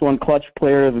Fox won Clutch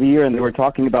Player of the Year, and they were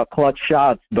talking about clutch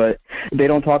shots, but they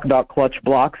don't talk about clutch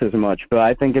blocks as much. But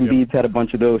I think Embiid's had a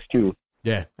bunch of those too.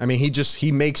 Yeah, I mean,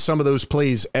 he makes some of those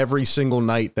plays every single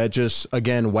night that just,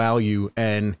 again, wow you,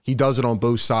 and he does it on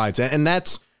both sides. And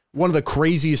that's one of the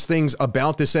craziest things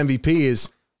about this MVP is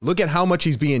look at how much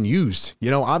he's being used. You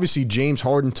know, obviously James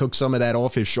Harden took some of that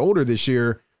off his shoulder this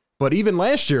year, but even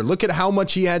last year, look at how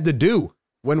much he had to do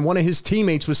when one of his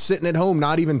teammates was sitting at home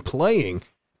not even playing.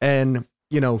 And,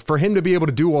 you know, for him to be able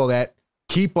to do all that,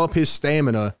 keep up his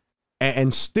stamina,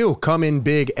 and still come in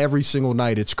big every single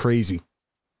night, it's crazy.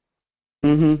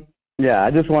 Mm-hmm. Yeah,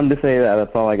 I just wanted to say that.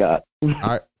 That's all I got. All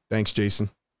right. Thanks, Jason.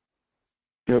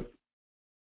 Yep.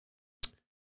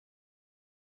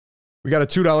 We got a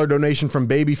 $2 donation from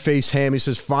Babyface Ham. He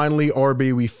says, finally,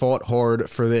 RB, we fought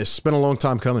hard for this. It's been a long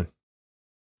time coming.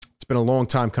 It's been a long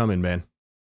time coming, man.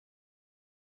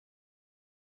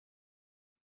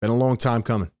 Been a long time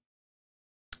coming.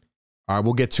 All right,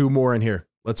 we'll get two more in here.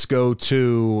 Let's go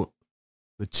to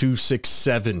the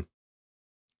 267.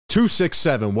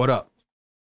 267, what up?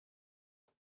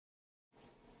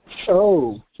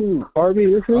 Oh, shoot.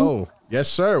 RB, this is? Oh, yes,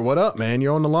 sir. What up, man?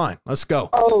 You're on the line. Let's go.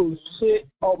 Oh, shit.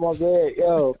 Oh, my bad.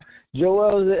 Yo,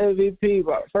 Joel's the MVP.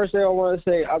 But first thing I want to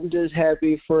say, I'm just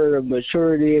happy for the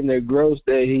maturity and the growth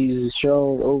that he's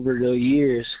shown over the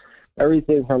years.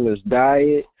 Everything from his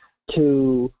diet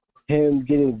to him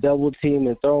getting double-teamed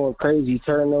and throwing crazy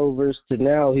turnovers to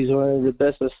now he's one of the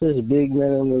best assist big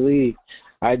men in the league.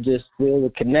 I just feel the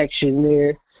connection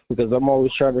there, because I'm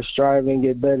always trying to strive and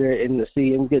get better, and to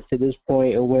see him get to this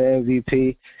point and win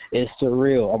MVP is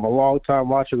surreal. I'm a long-time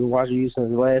watcher. Been watching you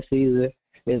since last season.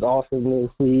 It's awesome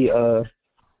to see,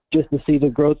 just to see the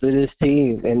growth of this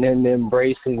team, and then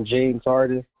embracing James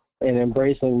Harden and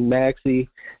embracing Maxey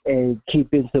and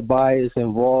keeping Tobias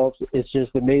involved. It's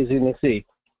just amazing to see.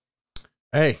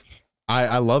 Hey,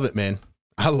 I love it, man.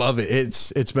 I love it.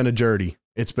 It's been a journey.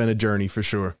 It's been a journey for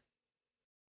sure.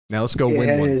 Now let's go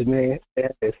win one. It has, man.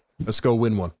 It has. Let's go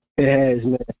win one. It has,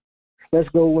 man. Let's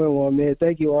go win one, man.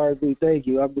 Thank you, RB. Thank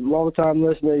you. I've been a long-time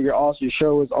listener. You're awesome. Your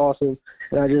show is awesome,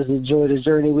 and I just enjoy the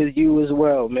journey with you as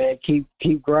well, man. Keep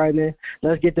grinding.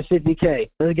 Let's get to 50K.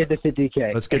 Let's get to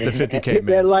 50K. Let's get to 50K, Hit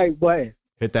man. that like button.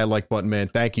 Hit that like button, man.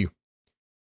 Thank you.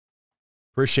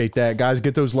 Appreciate that, guys.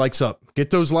 Get those likes up. Get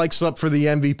those likes up for the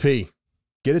MVP.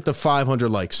 Get it to 500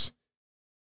 likes.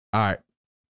 All right.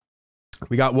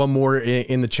 We got one more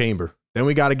in the chamber. Then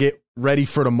we got to get ready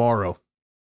for tomorrow.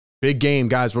 Big game,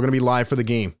 guys. We're going to be live for the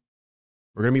game.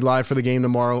 We're going to be live for the game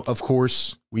tomorrow. Of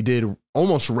course, we did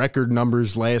almost record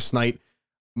numbers last night.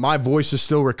 My voice is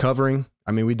still recovering.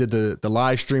 I mean, we did the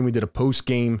live stream. We did a post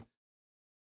game.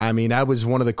 I mean, that was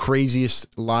one of the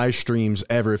craziest live streams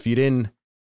ever. If you didn't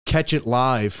catch it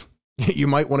live, you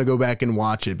might want to go back and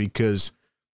watch it, because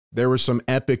there were some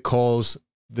epic calls.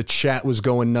 The chat was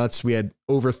going nuts. We had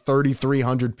over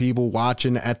 3,300 people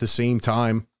watching at the same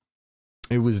time.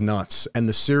 It was nuts. And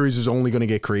the series is only going to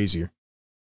get crazier.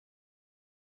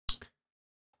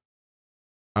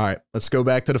 All right, let's go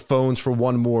back to the phones for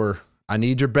one more. I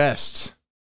need your best.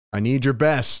 I need your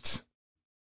best.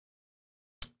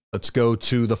 Let's go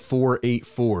to the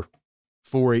 484.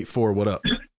 484, what up?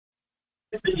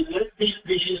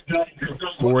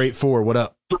 484, what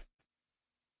up? All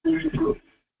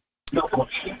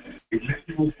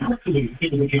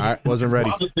right, wasn't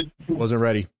ready. Wasn't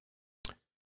ready.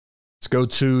 Let's go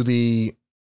to the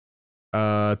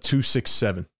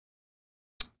 267.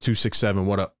 267,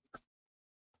 what up?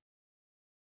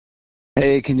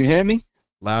 Hey, can you hear me?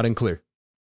 Loud and clear.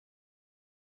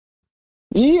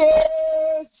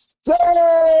 Yes,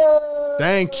 sir.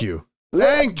 Thank you.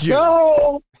 Thank you.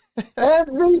 Go.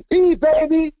 MVP,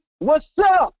 baby. What's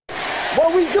up?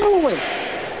 What we doing?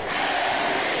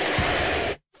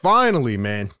 Finally,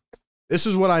 man. This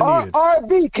is what I needed.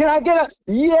 RB, can I get a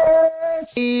yes,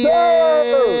 sir?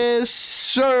 Yes,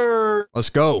 sir. Let's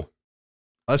go.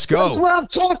 Let's go. That's what I'm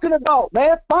talking about,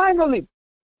 man. Finally.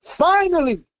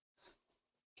 Finally.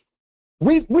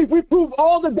 We proved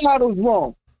all the battles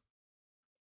wrong.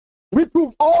 We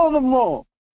proved all of them wrong.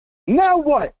 Now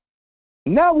what?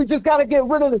 Now we just got to get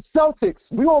rid of the Celtics.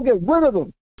 We gonna get rid of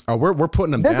them. Oh, we're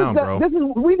putting them down, bro.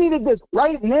 We needed this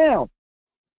right now.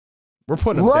 We're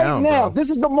putting them down, right now. bro.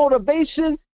 This is the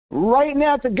motivation right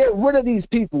now to get rid of these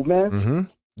people, man. Mm-hmm.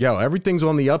 Yo, everything's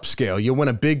on the upscale. You win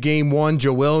a big game one,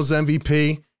 Joel's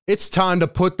MVP. It's time to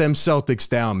put them Celtics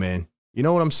down, man. You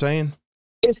know what I'm saying?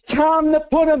 It's time to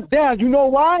put them down. You know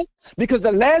why? Because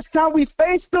the last time we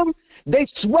faced them, they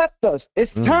swept us.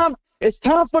 It's time. It's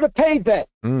time for the payback.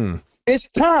 It's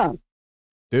time.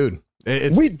 Dude,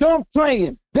 we done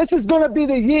playing. This is going to be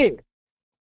the year.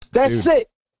 That's it.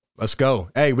 Let's go.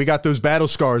 Hey, we got those battle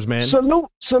scars, man. Salute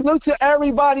to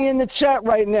everybody in the chat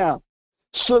right now.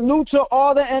 Salute to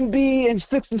all the NBA and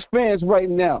Sixers fans right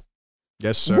now.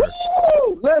 Yes, sir.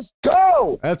 Woo! Let's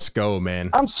go. Let's go, man.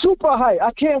 I'm super hyped.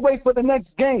 I can't wait for the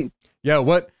next game. Yo,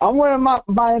 what? I'm wearing my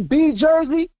EMBIID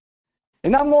jersey,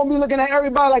 and I'm going to be looking at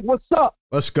everybody like, what's up?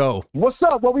 Let's go. What's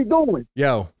up? What we doing?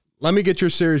 Yo, let me get your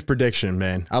series prediction,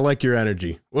 man. I like your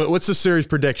energy. What's the series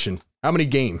prediction? How many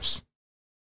games?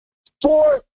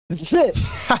 4-0.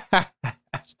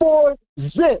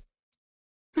 4-0.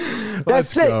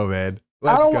 Let's go, man.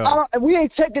 Let's go. We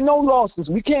ain't taking no losses.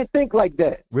 We can't think like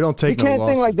that. We don't take no losses. We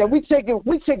can't think like that.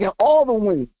 We taking all the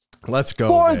wins. Let's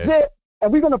go, 4-0,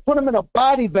 and we're gonna put them in a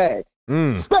body bag.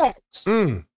 Facts.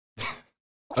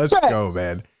 Let's go,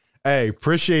 man. Hey,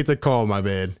 appreciate the call, my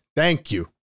man. Thank you.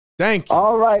 Thank you.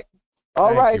 All right.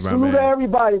 All right. You, salute to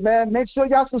everybody, man. Make sure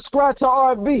y'all subscribe to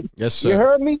RB. Yes, sir. You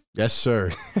heard me? Yes,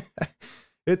 sir.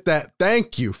 Hit that.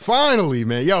 Thank you. Finally,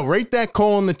 man. Yo, rate that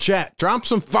call in the chat. Drop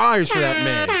some fires for that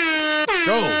man. Let's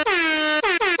go.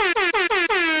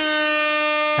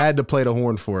 Had to play the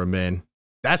horn for him, man.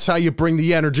 That's how you bring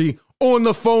the energy on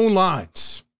the phone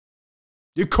lines.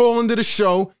 You call into the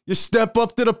show. You step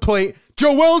up to the plate.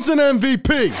 Joel's an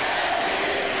MVP.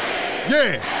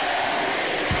 Yeah.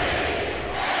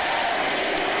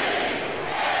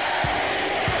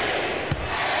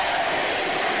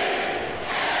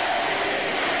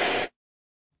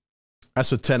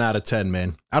 That's a 10 out of 10,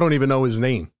 man. I don't even know his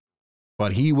name,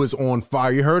 but he was on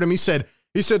fire. You heard him? He said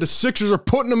the Sixers are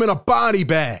putting him in a body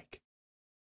bag.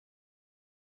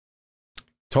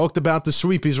 Talked about the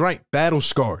sweep. He's right. Battle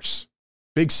scars.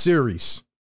 Big series.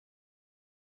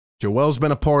 Joel's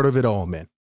been a part of it all, man.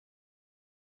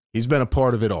 He's been a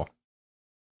part of it all.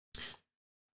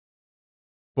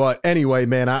 But anyway,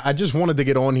 man, I just wanted to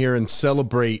get on here and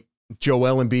celebrate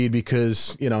Joel Embiid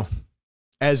because, you know,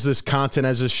 as this content,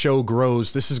 as this show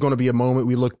grows, this is going to be a moment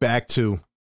we look back to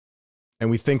and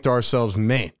we think to ourselves,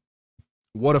 man,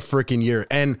 what a freaking year.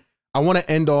 And I want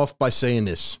to end off by saying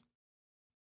this.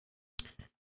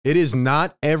 It is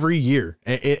not every year.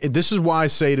 This is why I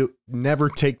say to never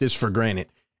take this for granted.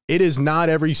 It is not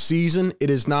every season.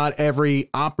 It is not every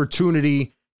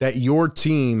opportunity that your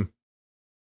team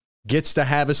gets to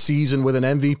have a season with an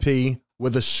MVP,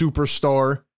 with a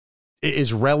superstar,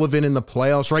 is relevant in the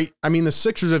playoffs, right? I mean, the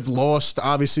Sixers have lost,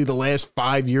 obviously, the last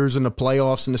 5 years in the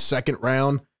playoffs in the second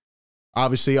round,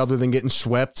 obviously, other than getting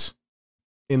swept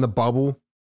in the bubble.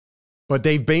 But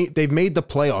they've made the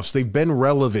playoffs. They've been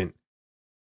relevant.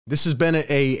 This has been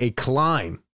a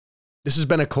climb. This has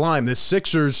been a climb. The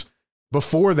Sixers,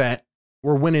 before that,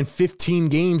 were winning 15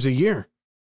 games a year.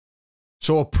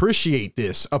 So appreciate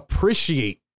this.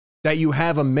 Appreciate that you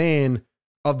have a man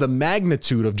of the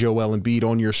magnitude of Joel Embiid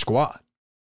on your squad.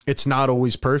 It's not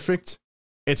always perfect.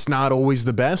 It's not always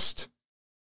the best.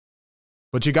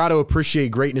 But you got to appreciate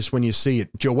greatness when you see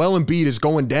it. Joel Embiid is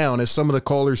going down, as some of the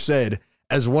callers said,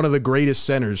 as one of the greatest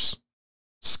centers,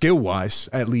 skill-wise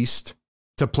at least,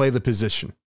 to play the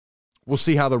position. We'll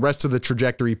see how the rest of the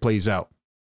trajectory plays out.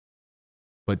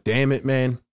 But damn it,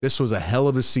 man. This was a hell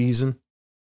of a season.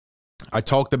 I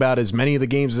talked about as many of the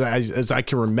games as I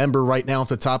can remember right now off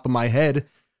the top of my head,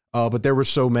 but there were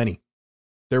so many.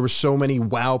 There were so many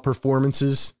wow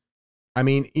performances. I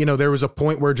mean, you know, there was a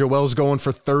point where Joel's going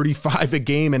for 35 a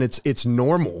game, and it's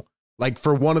normal. Like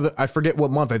for one of the, I forget what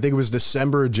month, I think it was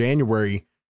December or January,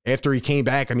 after he came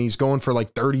back, I mean, he's going for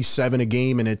like 37 a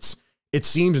game, and it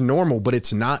seems normal, but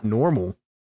it's not normal.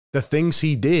 The things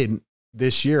he did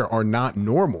this year are not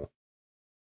normal.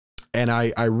 And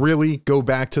I really go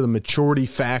back to the maturity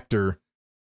factor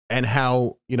and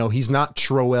how, you know, he's not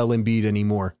Joel Embiid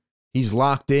anymore. He's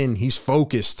locked in. He's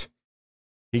focused.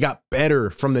 He got better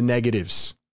from the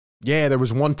negatives. Yeah, there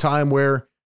was one time where,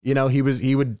 you know, he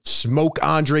would smoke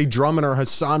Andre Drummond or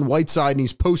Hassan Whiteside, and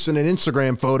he's posting an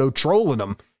Instagram photo trolling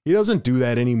him. He doesn't do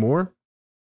that anymore.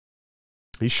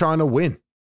 He's trying to win.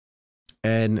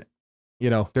 And, you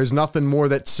know, there's nothing more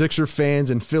that Sixer fans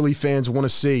and Philly fans want to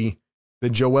see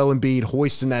than Joel Embiid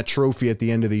hoisting that trophy at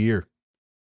the end of the year.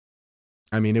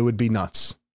 I mean, it would be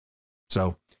nuts.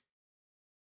 So,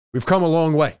 we've come a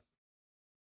long way.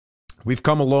 We've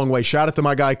come a long way. Shout out to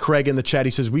my guy Craig in the chat.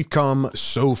 He says, we've come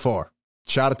so far.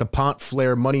 Shout out to Pont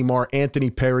Flair, Money Mar, Anthony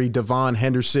Perry, Devon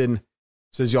Henderson.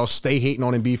 Says, y'all stay hating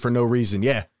on Embiid for no reason.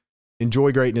 Yeah,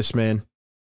 enjoy greatness, man.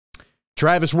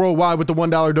 Travis Worldwide with the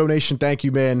 $1 donation. Thank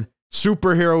you, man.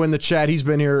 Superhero in the chat. He's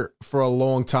been here for a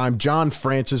long time. John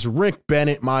Francis, Rick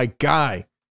Bennett, my guy.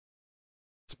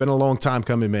 It's been a long time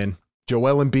coming, man.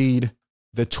 Joel Embiid,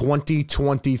 the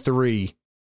 2023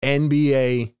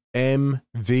 NBA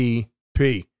MVP.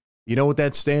 You know what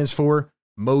that stands for?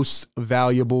 Most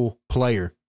valuable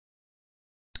player.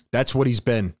 That's what he's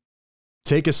been.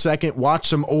 Take a second, watch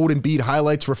some old Embiid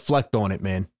highlights, reflect on it,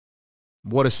 man.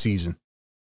 What a season.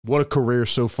 What a career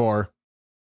so far.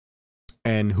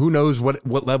 And who knows what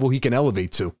level he can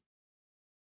elevate to.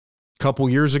 A couple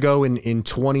years ago in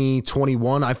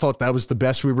 2021, I thought that was the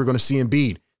best we were going to see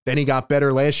Embiid. Then he got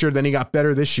better last year, then he got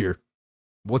better this year.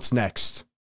 What's next?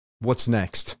 What's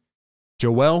next?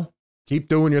 Joel, keep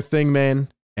doing your thing, man.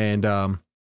 And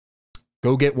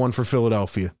go get one for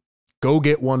Philadelphia. Go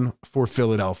get one for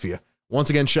Philadelphia. Once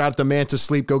again, shout out to Manta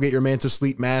Sleep. Go get your Manta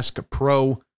Sleep Mask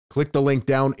Pro. Click the link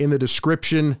down in the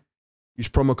description. Use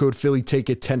promo code Philly. Take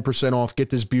it 10% off. Get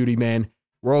this beauty, man.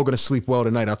 We're all going to sleep well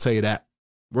tonight. I'll tell you that.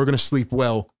 We're going to sleep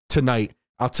well tonight.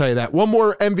 I'll tell you that. One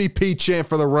more MVP chant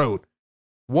for the road.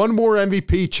 One more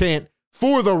MVP chant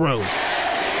for the road.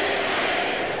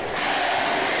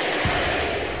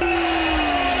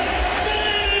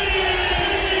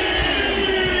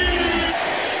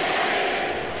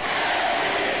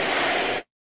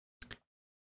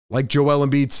 Like Joel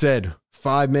Embiid said,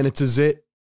 5 minutes is it.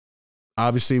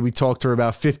 Obviously, we talked for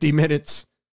about 50 minutes.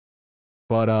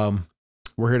 But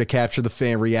we're here to capture the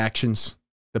fan reactions,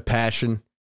 the passion.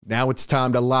 Now it's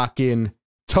time to lock in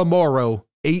tomorrow,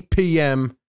 8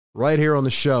 p.m., right here on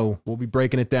the show. We'll be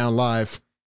breaking it down live.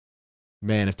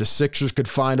 Man, if the Sixers could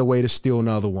find a way to steal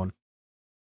another one,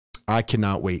 I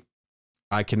cannot wait.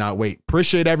 I cannot wait.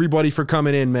 Appreciate everybody for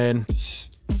coming in, man.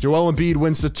 Joel Embiid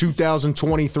wins the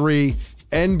 2023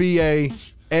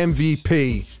 NBA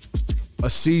MVP, a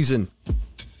season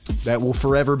that will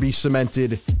forever be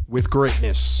cemented with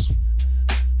greatness.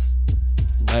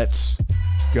 Let's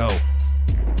go.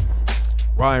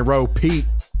 Ryan Rowe, Pete,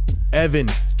 Evan,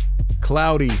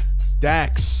 Cloudy,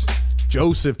 Dax,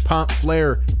 Joseph, Pont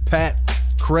Flair, Pat,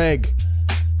 Craig,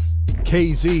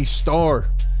 KZ, Star.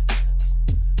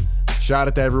 Shout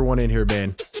out to everyone in here,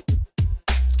 man.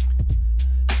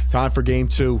 Time for game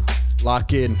 2.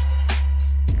 Lock in.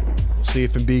 We'll see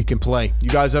if Embiid can play. You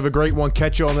guys have a great one.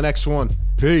 Catch you on the next one.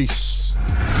 Peace.